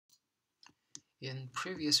In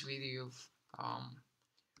previous video,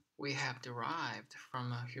 we have derived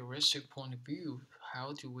from a heuristic point of view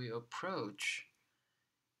how do we approach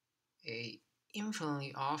a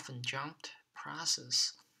infinitely often jumped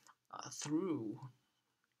process through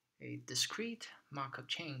a discrete Markov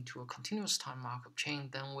chain to a continuous time Markov chain.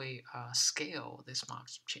 Then we scale this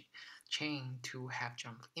Markov chain to have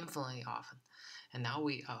jumped infinitely often. And now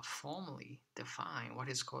we formally define what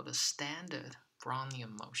is called a standard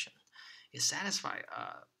Brownian motion. It satisfies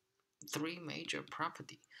three major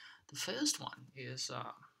properties. The first one is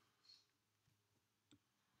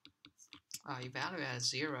evaluate as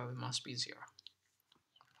 0, it must be 0.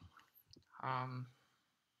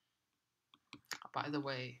 By the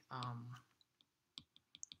way,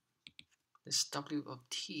 this W of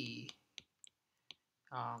t,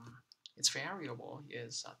 its variable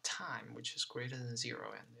is time, which is greater than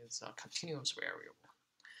 0, and it's a continuous variable.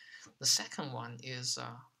 The second one is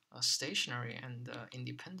a stationary and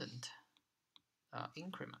independent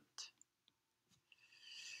increment.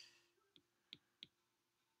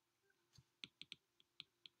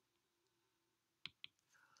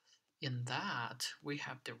 In that, we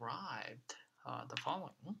have derived the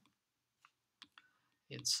following.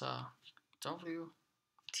 It's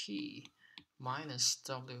Wt minus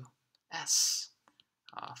Ws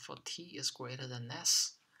for t is greater than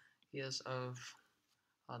s is of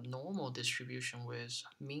a normal distribution with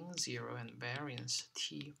mean 0 and variance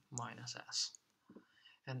t minus s.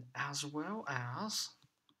 And as well as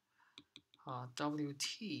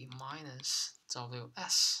Wt minus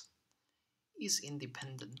Ws is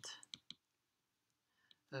independent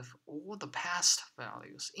of all the past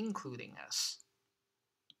values, including s.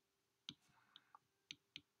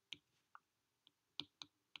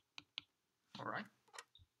 All right.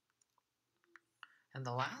 And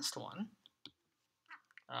the last one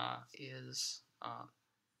is,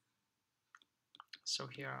 so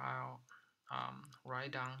here I'll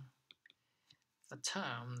write down a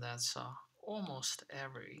term that's almost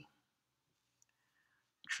every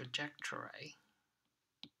trajectory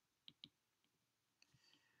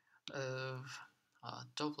of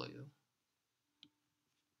W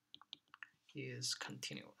is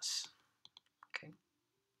continuous. Okay.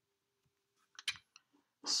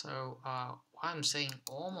 So why I'm saying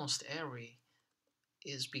almost every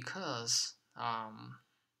is because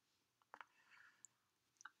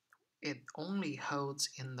it only holds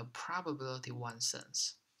in the probability one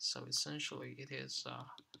sense. So essentially it is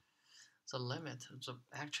the limit,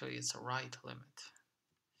 actually it's a right limit.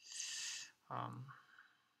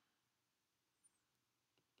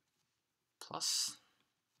 Plus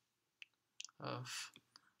of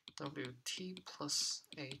Wt plus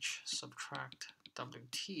h subtract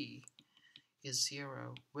Wt is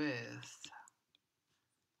 0 with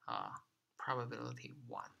probability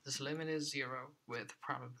 1. This limit is 0 with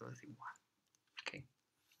probability 1. Okay.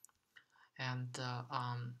 And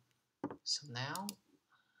so now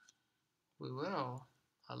we will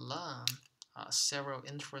learn several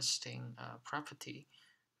interesting property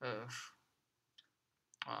of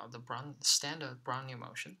the standard Brownian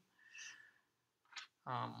motion.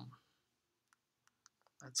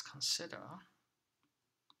 Let's consider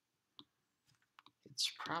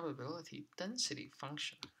its probability density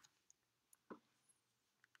function.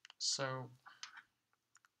 So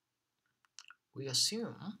we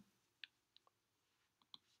assume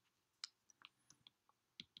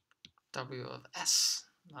W of s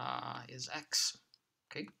is x,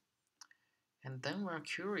 okay? And then we're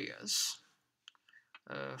curious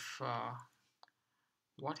of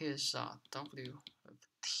what is W of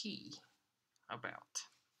t about,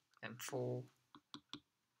 and for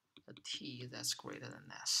a t that's greater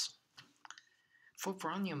than s. For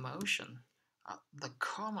Brownian motion, the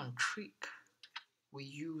common trick we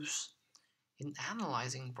use in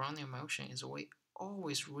analyzing Brownian motion is we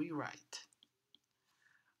always rewrite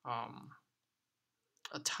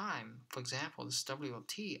a time, for example, this W of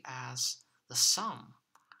t as the sum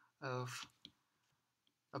of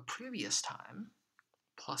a previous time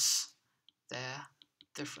plus their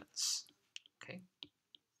difference. Okay.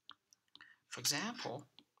 For example,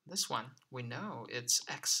 this one we know it's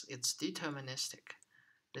x, it's deterministic.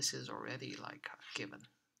 This is already like given.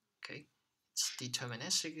 Okay, it's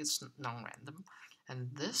deterministic, it's non-random,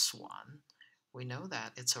 and this one we know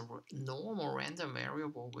that it's a normal random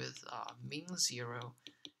variable with mean 0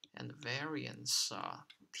 and variance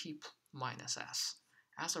t minus s.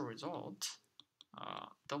 As a result,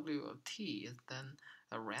 W of t is then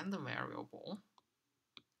a random variable,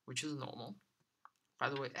 which is normal. By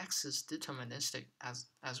the way, x is deterministic. As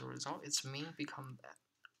a result, its mean becomes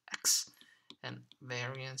x, and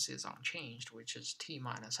variance is unchanged, which is t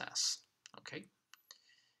minus s. Okay,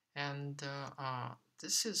 and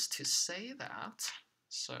this is to say that,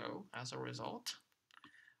 so as a result,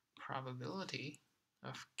 probability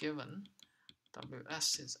of given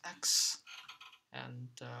Ws is x, and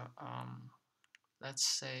let's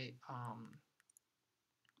say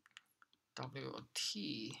W of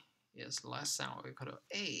t is less than or equal to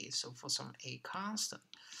a, so for some a constant,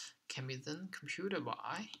 can be then computed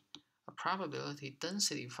by a probability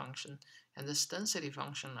density function, and this density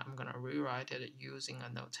function, I'm going to rewrite it using a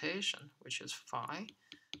notation, which is phi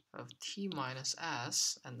of t minus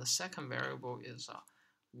s, and the second variable is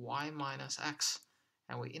y minus x,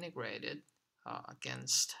 and we integrate it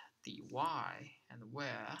against the y, and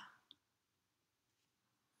where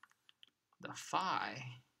the phi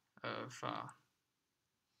of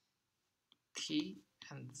t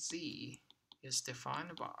and z is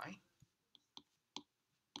defined by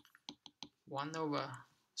 1 over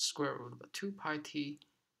square root of 2 pi t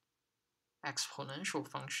exponential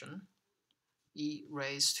function e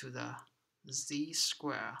raised to the z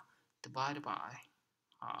square divided by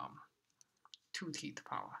 2t to the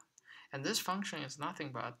power. And this function is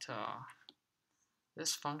nothing but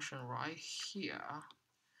this function right here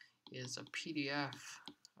is a PDF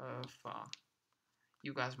of,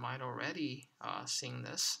 you guys might already seen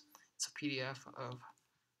this. It's a PDF of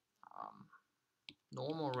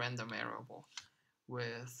normal random variable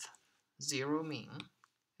with zero mean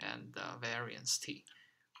and variance t,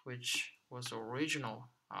 which was original,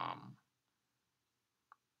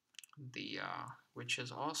 which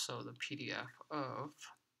is also the PDF of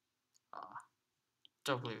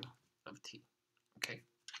W of t. Okay.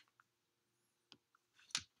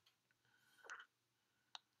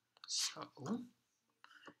 So,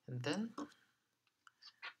 and then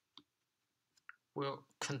we'll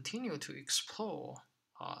continue to explore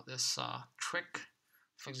this trick.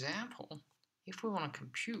 For example, if we want to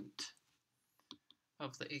compute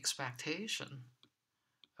of the expectation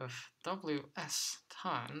of Ws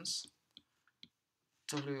times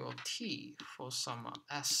W of t for some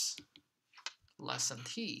s less than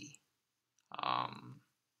t,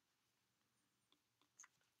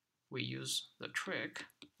 we use the trick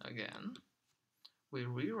again. We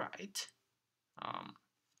rewrite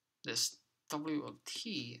this W of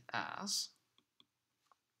t as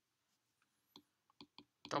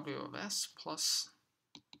W of s plus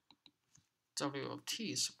W of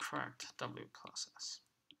t subtract W plus s.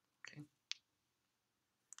 Okay.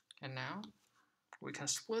 And now we can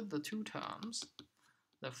split the two terms.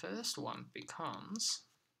 The first one becomes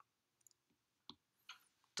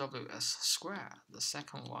Ws squared. The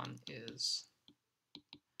second one is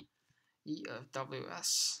E of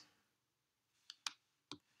Ws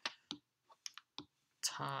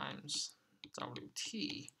times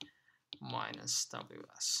Wt minus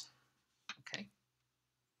Ws. Okay.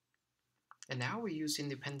 And now we use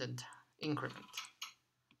independent increment.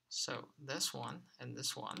 So this one and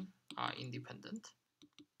this one are independent.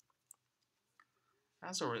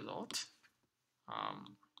 As a result,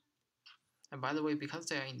 and by the way, because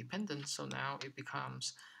they are independent, so now it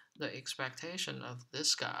becomes the expectation of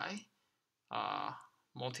this guy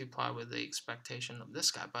multiplied with the expectation of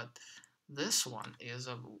this guy. But this one is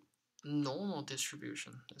a normal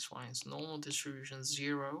distribution. This one is normal distribution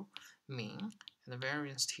 0 mean and the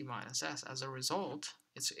variance t minus s. As a result,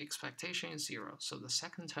 its expectation is 0. So the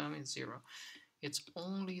second term is 0. It's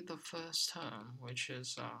only the first term, which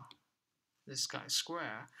is this guy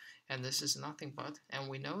square, and this is nothing but, and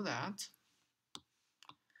we know that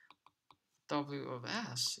W of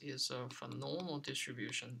s is of a normal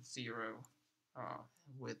distribution 0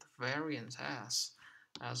 with variance s.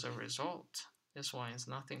 As a result, this one is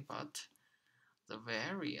nothing but the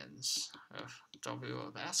variance of W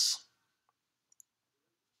of s,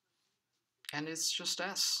 and it's just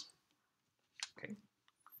s. Okay,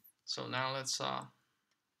 so now let's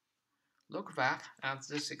look back at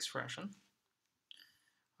this expression.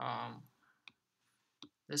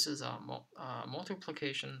 This is a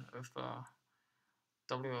multiplication of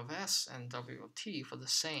W of s and W of t for the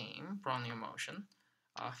same Brownian motion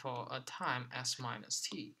for a time s minus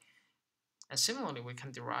t. And similarly, we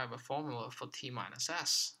can derive a formula for t minus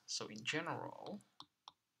s. So in general,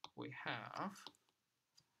 we have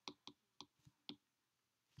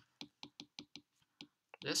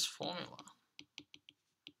this formula,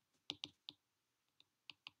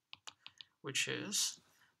 which is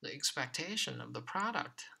the expectation of the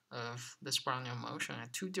product of this Brownian motion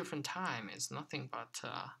at two different times is nothing but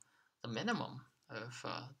the minimum of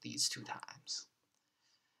these two times.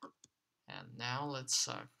 And now let's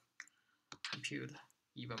compute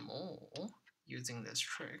even more using this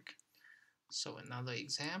trick. So another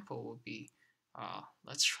example would be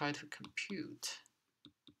let's try to compute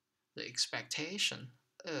the expectation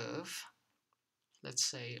of, let's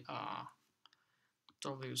say,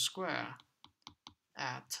 w squared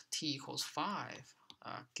at t equals 5,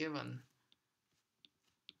 given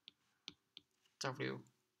w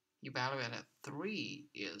evaluated at 3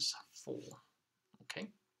 is 4. Okay.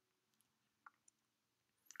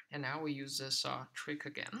 And now we use this trick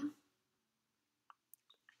again.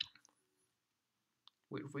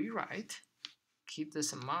 We rewrite. Keep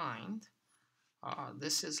this in mind.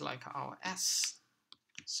 This is like our s.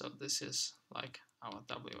 So this is like our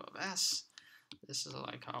w of s. This is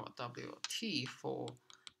like our w of t for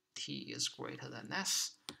t is greater than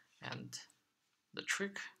s. And the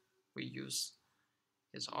trick we use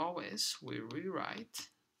is always we rewrite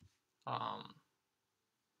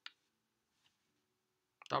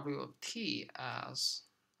w of t as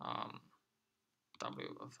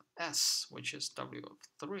w of s, which is w of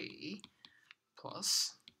 3,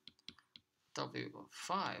 plus w of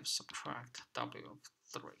 5 subtract w of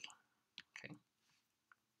 3, okay,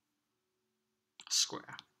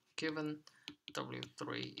 square, given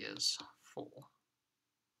w3 is 4.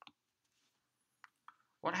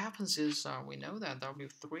 What happens is we know that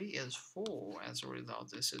w3 is 4. As a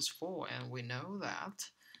result, this is 4, and we know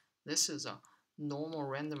that this is a normal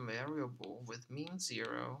random variable with mean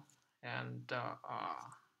 0 and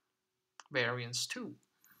variance 2.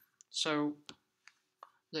 So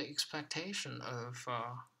the expectation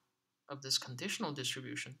of this conditional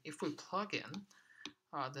distribution, if we plug in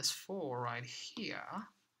this 4 right here,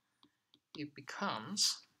 it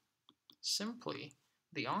becomes simply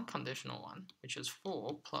the unconditional one, which is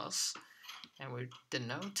 4 plus, and we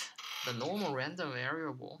denote the normal random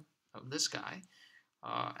variable of this guy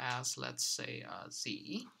as, let's say,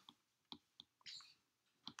 z.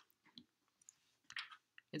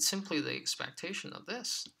 It's simply the expectation of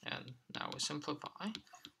this, and now we simplify.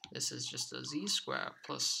 This is just a z squared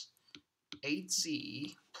plus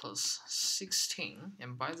 8z plus 16,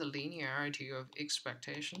 and by the linearity of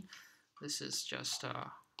expectation, this is just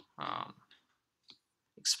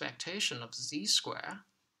expectation of z squared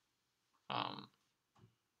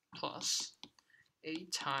plus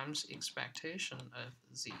 8 times expectation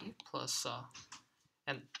of z plus,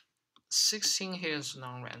 and 16 here is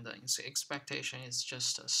non-random, so expectation is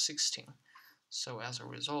just 16. So as a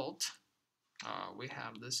result, we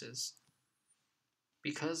have this is,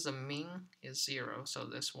 because the mean is 0, so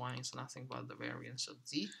this one is nothing but the variance of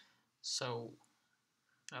z. So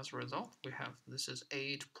as a result, we have this is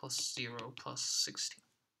 8 plus 0 plus 16.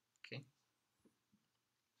 Okay.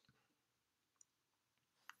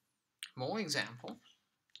 More example.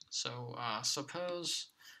 So suppose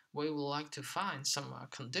we would like to find some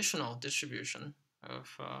conditional distribution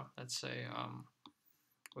of, let's say,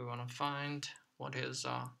 we want to find what is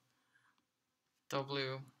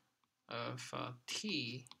w of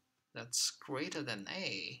t that's greater than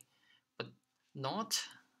a, but not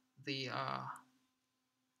the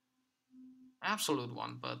absolute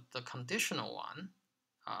one, but the conditional one,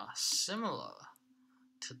 similar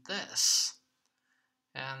to this.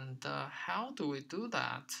 And how do we do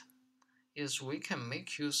that is we can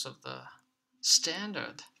make use of the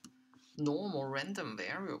standard normal random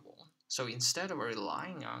variable. So instead of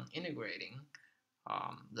relying on integrating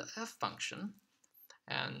the f function,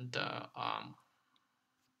 and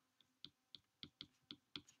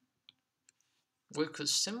we could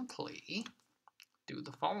simply do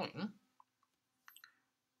the following.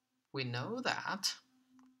 We know that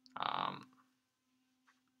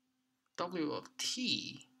w of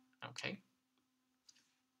t, okay,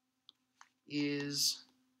 is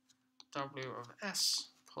w of s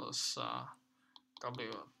plus w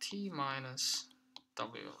of t minus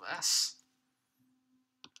w of s.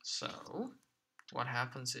 So what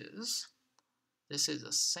happens is, this is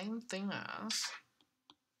the same thing as,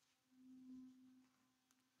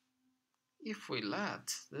 if we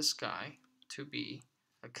let this guy to be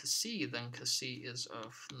a c, then c is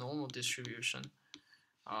of normal distribution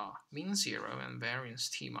mean 0 and variance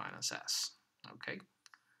t minus s. Okay,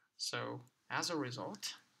 so as a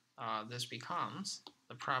result, this becomes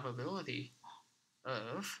the probability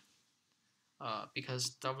of, because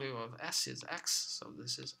w of s is x, so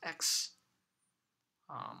this is x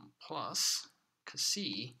plus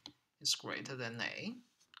c is greater than a.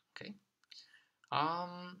 Okay,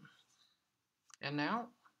 and now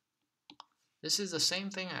this is the same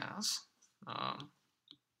thing as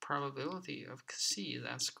probability of c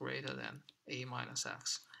that's greater than a minus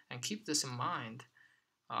x. And keep this in mind,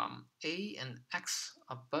 a and x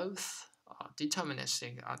are both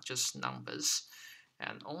deterministic, are just numbers,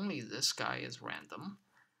 and only this guy is random.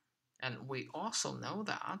 And we also know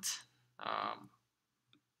that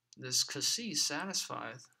this C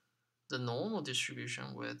satisfies the normal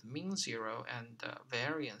distribution with mean 0 and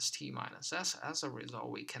variance t minus s. As a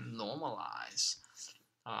result, we can normalize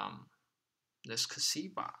this C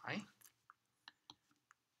by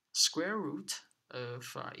square root of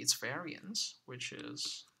its variance, which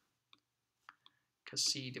is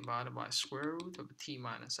C divided by square root of t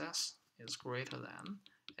minus s is greater than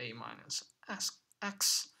a minus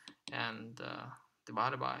x, and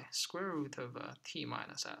divided by square root of t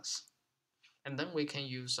minus s. And then we can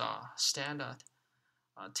use our standard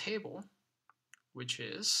table, which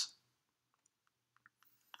is,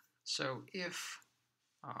 so if,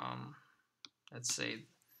 let's say,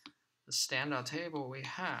 the standard table, we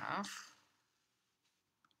have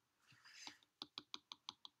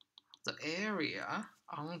the area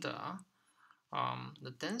under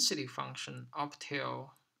the density function up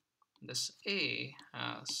till this a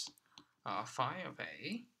has phi of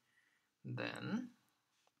a, then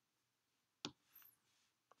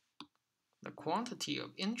the quantity of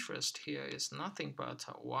interest here is nothing but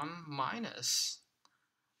 1 minus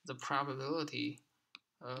the probability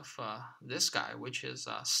of this guy, which is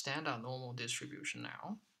a standard normal distribution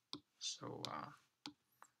now. So,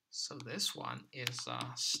 so this one is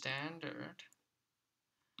standard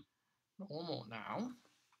normal now,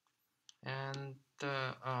 and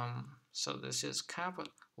so this is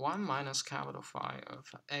 1 minus capital phi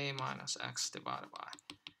of a minus x divided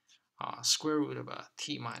by square root of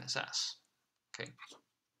t minus s. Okay.